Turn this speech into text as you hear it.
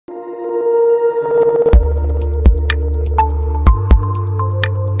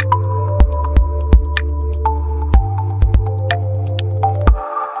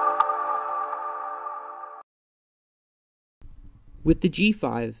With the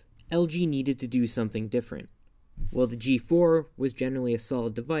G5, LG needed to do something different. While the G4 was generally a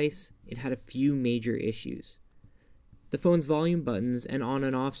solid device, it had a few major issues. The phone's volume buttons and on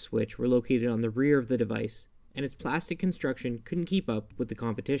and off switch were located on the rear of the device, and its plastic construction couldn't keep up with the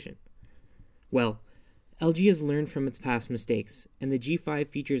competition. Well, LG has learned from its past mistakes, and the G5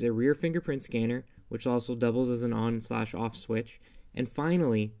 features a rear fingerprint scanner, which also doubles as an on/off switch, and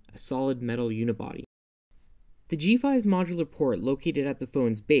finally, a solid metal unibody. The G5's modular port located at the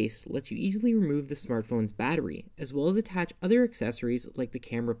phone's base lets you easily remove the smartphone's battery, as well as attach other accessories like the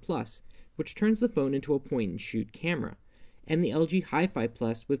Camera Plus, which turns the phone into a point-and-shoot camera, and the LG Hi-Fi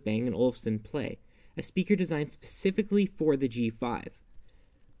Plus with Bang & Olufsen Play, a speaker designed specifically for the G5.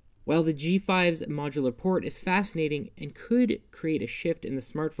 While the G5's modular port is fascinating and could create a shift in the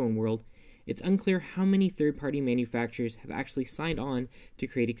smartphone world, it's unclear how many third-party manufacturers have actually signed on to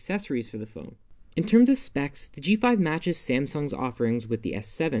create accessories for the phone. In terms of specs, the G5 matches Samsung's offerings with the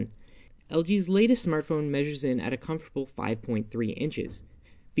S7. LG's latest smartphone measures in at a comfortable 5.3 inches,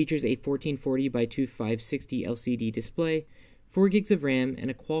 features a 1440 by 2560 LCD display, 4 gigs of RAM, and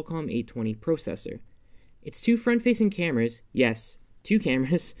a Qualcomm 820 processor. Its two front-facing cameras, yes, two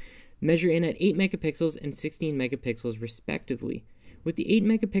cameras, measure in at 8 megapixels and 16 megapixels respectively, with the 8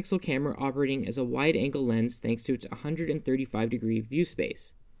 megapixel camera operating as a wide-angle lens thanks to its 135-degree view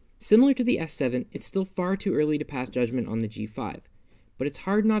space. Similar to the S7, it's still far too early to pass judgment on the G5, but it's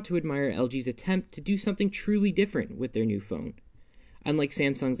hard not to admire LG's attempt to do something truly different with their new phone. Unlike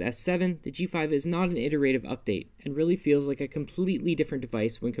Samsung's S7, the G5 is not an iterative update and really feels like a completely different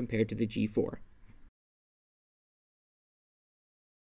device when compared to the G4.